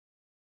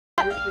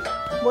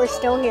We're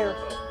still here.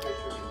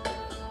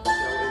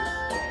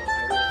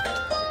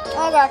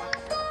 Okay.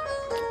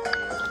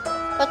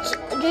 Let's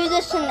do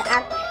this and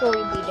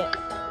actually beat it.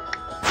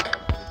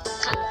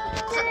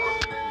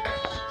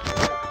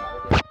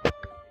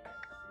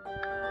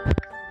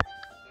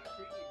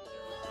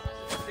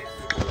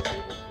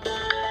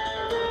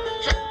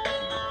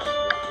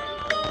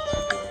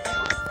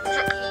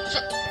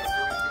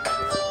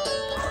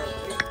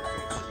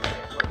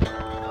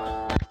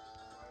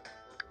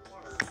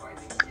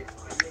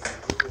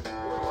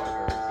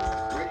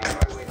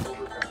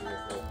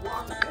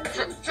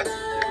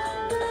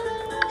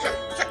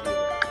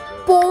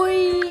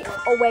 Boy!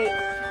 Oh, wait.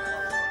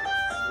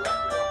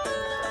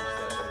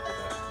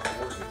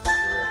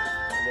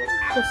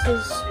 This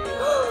is...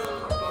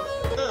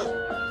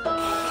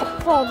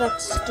 Oh,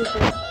 that's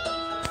stupid.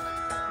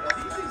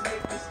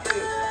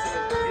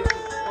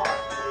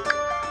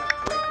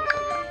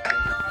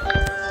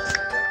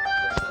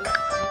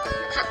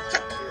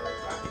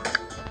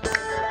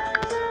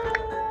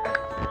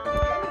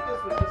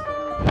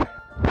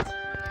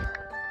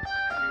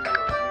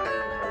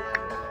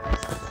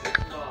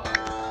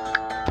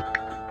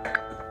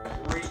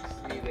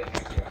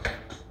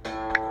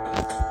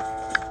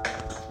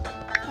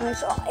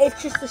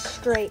 It's just a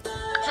straight.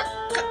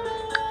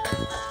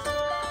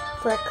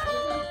 Frick.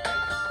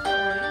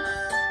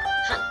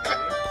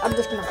 I'm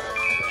just gonna...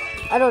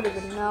 I don't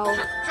even know.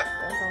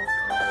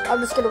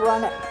 I'm just gonna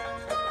run it.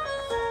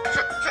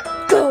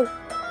 Go!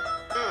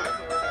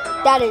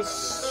 That is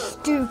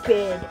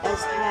stupid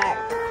as heck.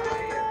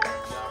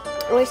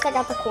 At least I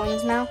got the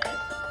coins now.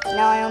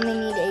 Now I only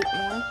need 8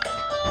 more.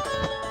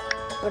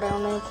 But I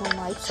only have 1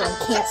 life, so I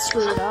can't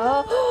screw it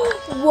up.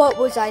 What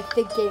was I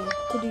thinking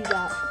to do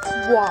that?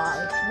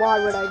 Why? Why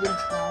would I even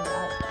try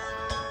that?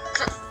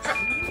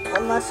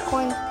 1 last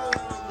coin.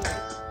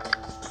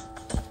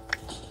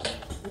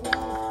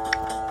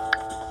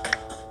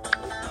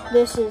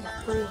 This is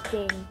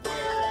freaking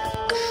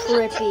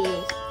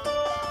trippy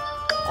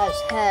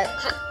as heck.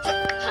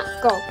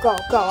 Go, go,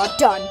 go. I'm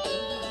done.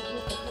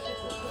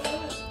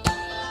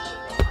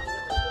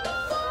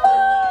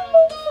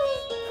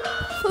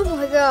 Oh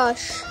my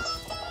gosh.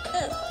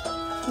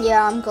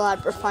 Yeah, I'm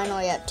glad we're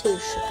finally at 2,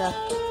 Shika.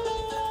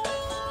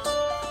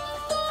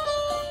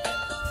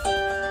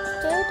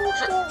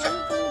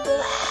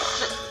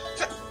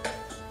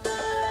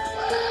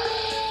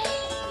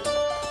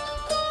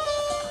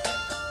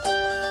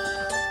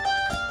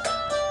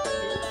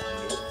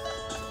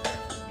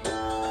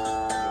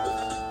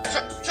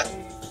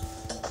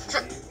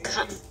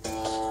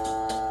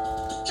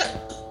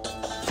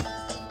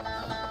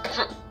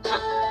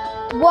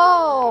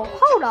 Whoa,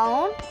 hold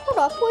on. Hold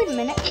up, wait a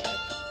minute.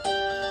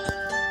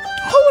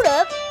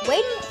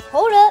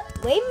 Hold up,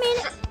 wait a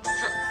minute.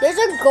 There's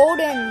a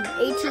golden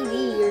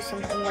ATV or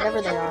something,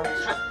 whatever they are.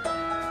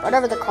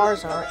 Whatever the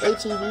cars are,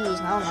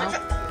 ATVs, I don't know.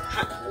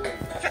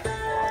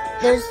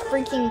 There's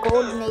freaking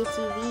golden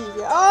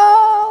ATV.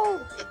 Oh!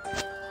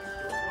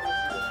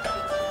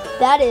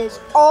 That is,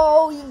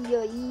 oh,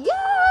 yo.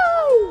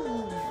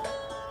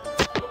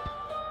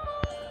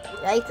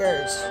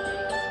 Yikers.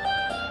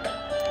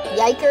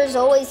 Yikers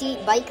always eat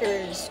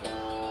bikers.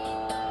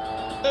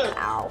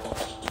 Ow.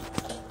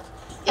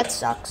 That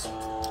sucks.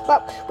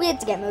 But we have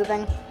to get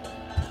moving.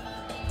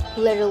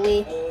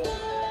 Literally.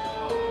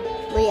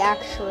 We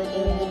actually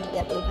do need to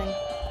get moving.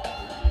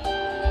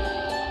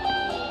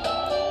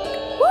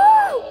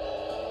 Woo!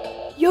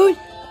 Yoy!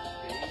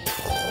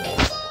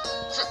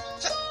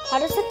 How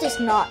does it just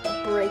not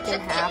break in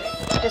half?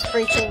 Just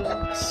freaking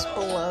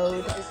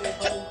explode.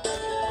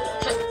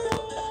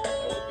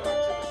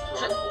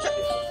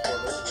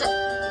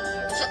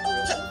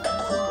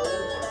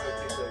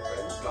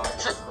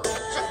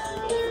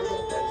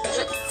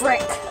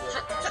 Frick.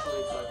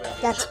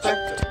 That's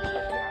fricked.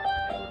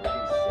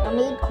 I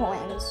need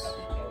coins.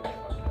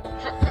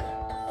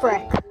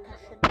 Frick.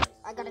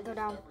 I gotta go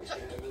down.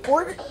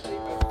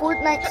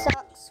 Fortnite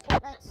sucks.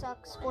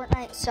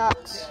 Fortnite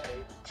sucks.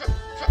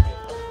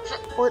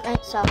 Fortnite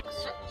sucks. Fortnite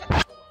sucks.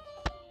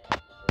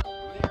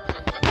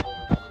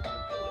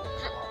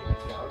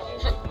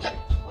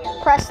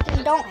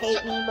 Preston, don't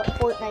hate me, but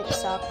Fortnite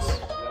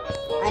sucks.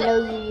 I know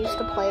you used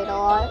to play it a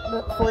lot,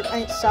 but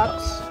Fortnite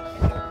sucks.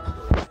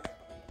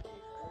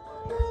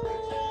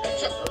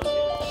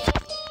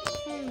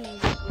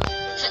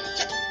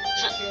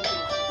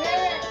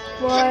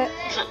 What?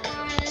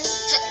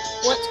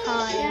 What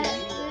time?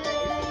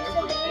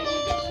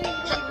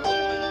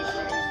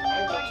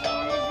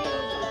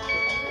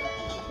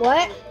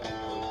 What?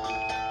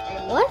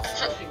 What?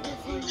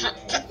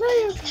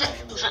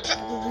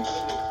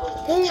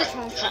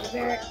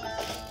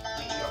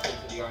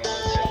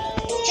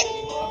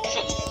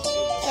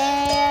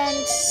 And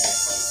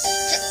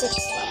 6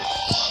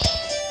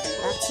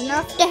 left. That's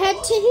enough to head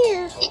to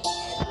here.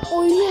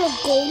 Oh, you got a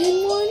golden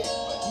one?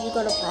 You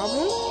got a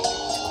problem?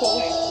 Cool.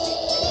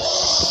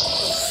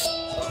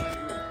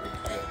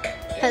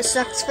 That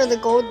sucks for the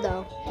gold,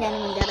 though. Can't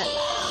even get it.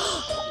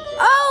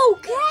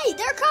 Okay,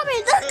 they're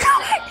coming. They're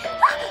coming.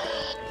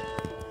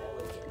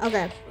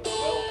 Okay.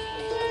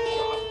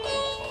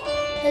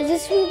 Is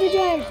this where the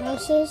giant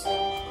house is?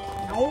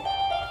 No.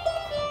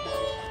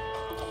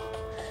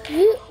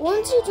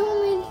 Once you told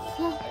me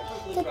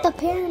that the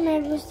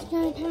pyramid was the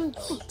giant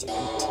house. I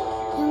didn't.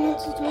 And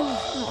once you told me.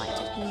 No, I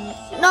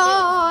didn't. No,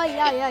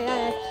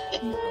 yeah.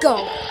 Go.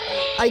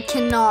 I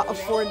cannot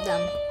afford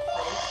them.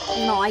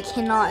 No, I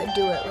cannot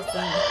do it with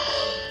them.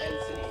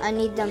 I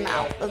need them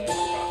out of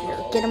here.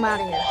 Get them out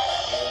of here.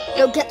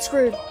 Go, get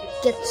screwed.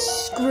 Get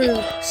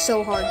screwed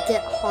so hard.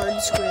 Get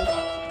hard screwed.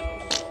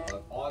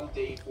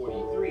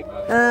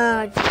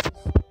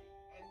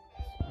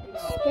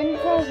 It's been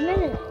 12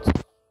 minutes.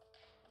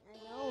 I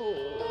know,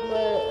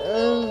 but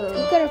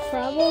You got a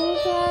problem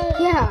with that?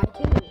 yeah, I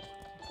do.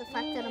 The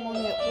fact that I'm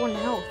only at 1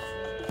 health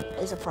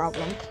is a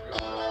problem.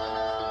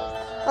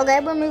 Okay,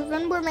 we're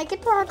moving. We're making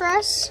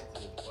progress.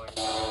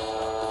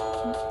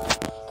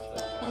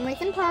 We're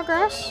making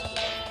progress.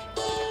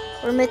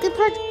 We're making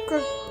progress.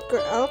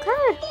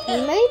 Okay,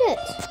 we made it.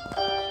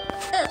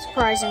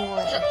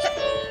 Surprisingly.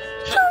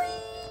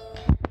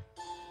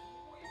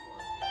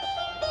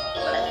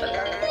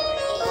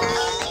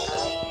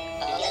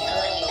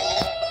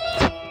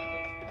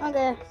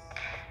 Okay.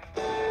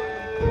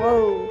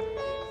 Whoa.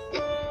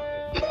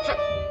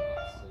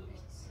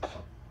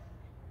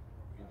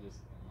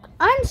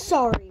 I'm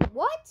sorry.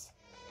 What?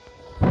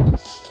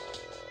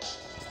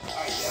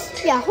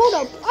 Yeah, hold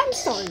up. I'm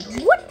sorry.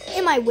 What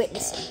am I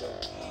witnessing?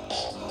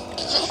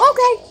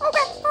 Okay.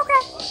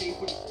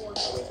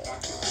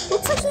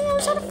 Looks like he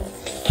knows how to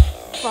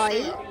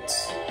fight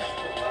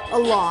a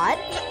lot.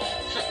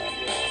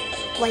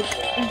 Like,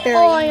 very.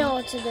 Oh, I know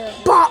what to do.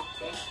 Bop!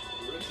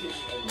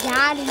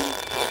 Daddy.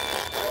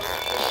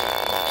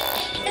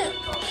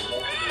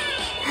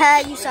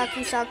 Hey, you suck.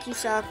 Ooh!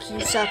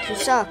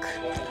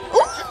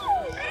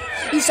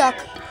 You suck.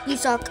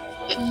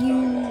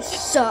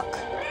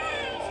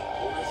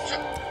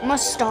 I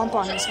must stomp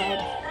on his head.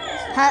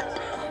 Ha.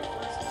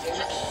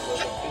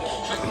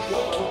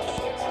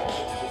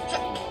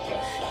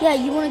 Yeah,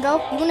 you wanna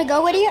go? You wanna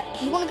go, idiot?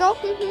 You wanna go?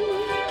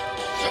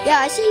 Yeah,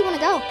 I see you wanna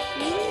go.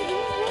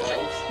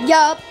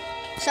 Yup.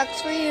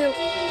 Sucks for you.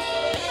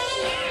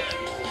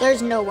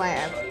 There's no way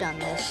I've done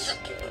this.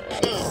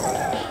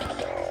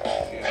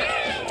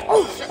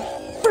 Oh,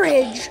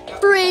 fridge.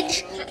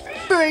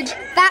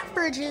 Fat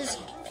fridges.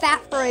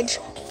 Fat fridge.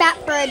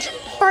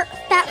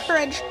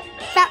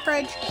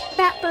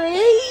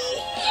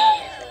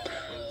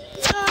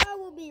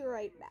 We'll be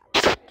right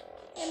back.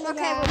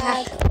 Okay,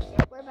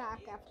 we're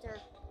back after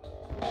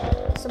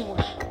some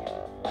work.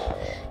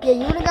 Yeah,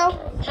 you wanna go?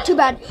 Too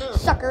bad.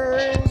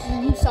 Suckers.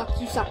 You suck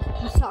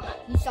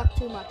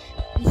too much.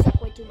 You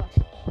suck way too much.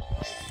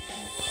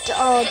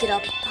 Oh, get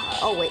up.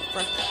 Oh, wait,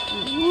 frick.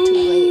 Too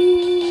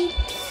late.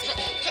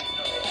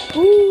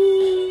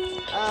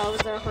 Oh, was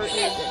there a hurt?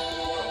 Yeah, good.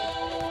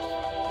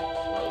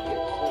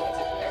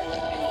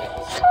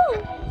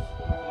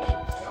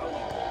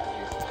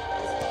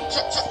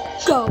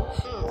 Go.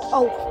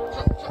 Oh.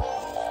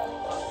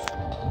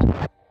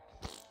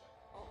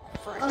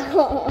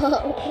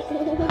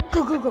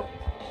 Go.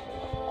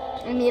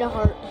 I need a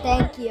heart.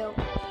 Thank you.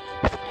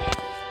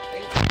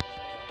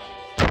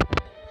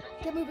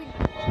 Get moving.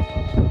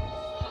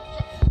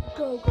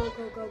 Go.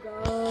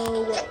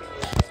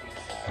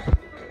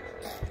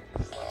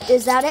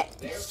 Is that it?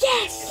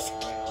 Yes!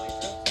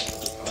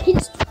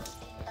 He's...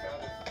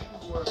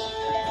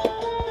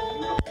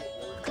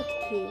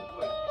 Cookie.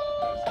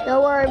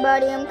 Don't worry,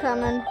 buddy. I'm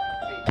coming.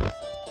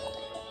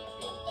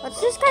 What's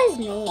this guy's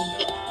name?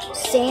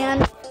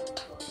 Sand?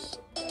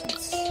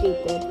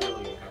 Stupid.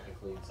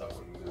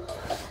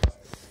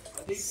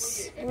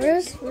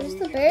 Where's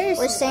the bears?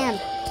 Where's Sand?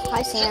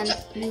 Hi, Sand.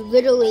 You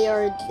literally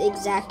are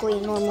exactly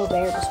a normal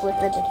bear, just with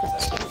a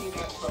different skin.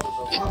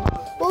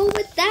 Well,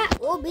 with that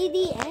will be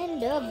the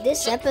end of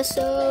this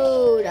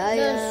episode. I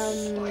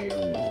am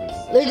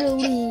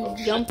literally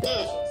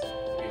jumping.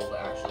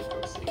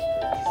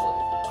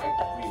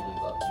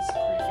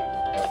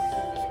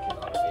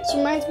 This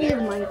reminds me of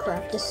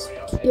Minecraft, just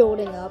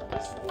building up,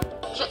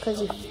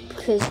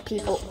 because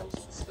people.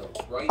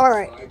 All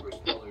right.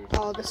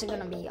 Oh, this is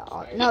gonna be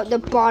no, the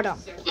bottom.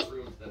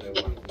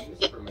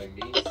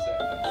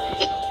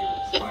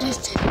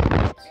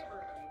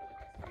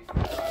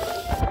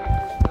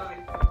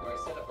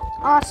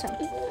 Awesome.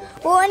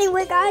 Well,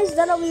 anyway, guys,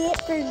 that'll be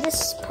it for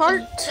this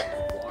part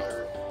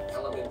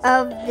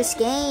of this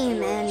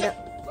game. And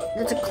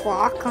there's a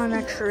clock on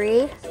a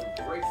tree.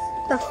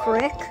 The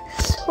frick.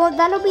 Well,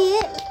 that'll be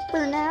it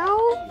for now.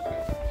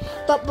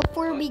 But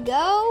before we go,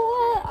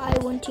 I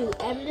want to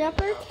edit up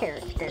our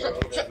character.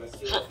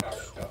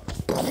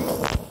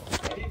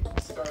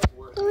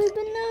 Only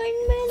been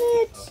 9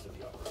 minutes.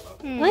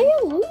 Buy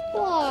a loot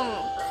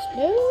box.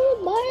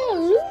 Dude, buy a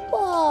loot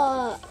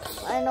box.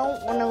 I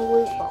don't want a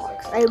loot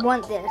box. I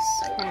want this,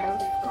 kind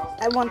of.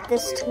 I want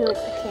this too. I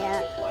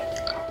can't.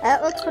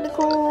 That looks pretty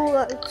cool.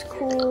 That looks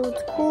cool.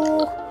 It's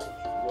cool.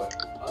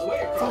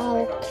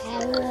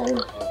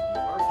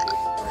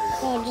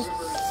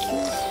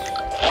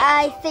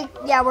 I think,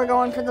 yeah, we're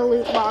going for the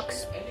loot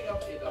box.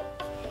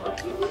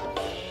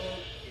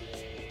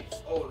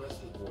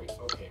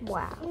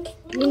 Wow.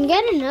 You can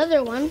get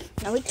another one.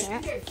 No, we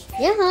can't.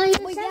 Yeah, you Well,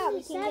 yeah,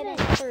 we can get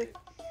another.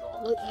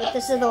 But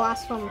this is the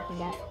last one we can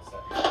get.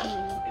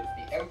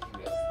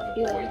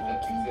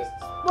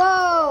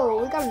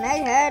 Whoa, we got an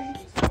egghead.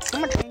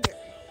 I'm gonna change it.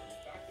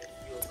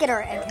 Let's get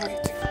our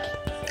egghead.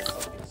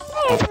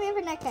 Hey, we have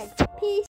an egghead. Peace.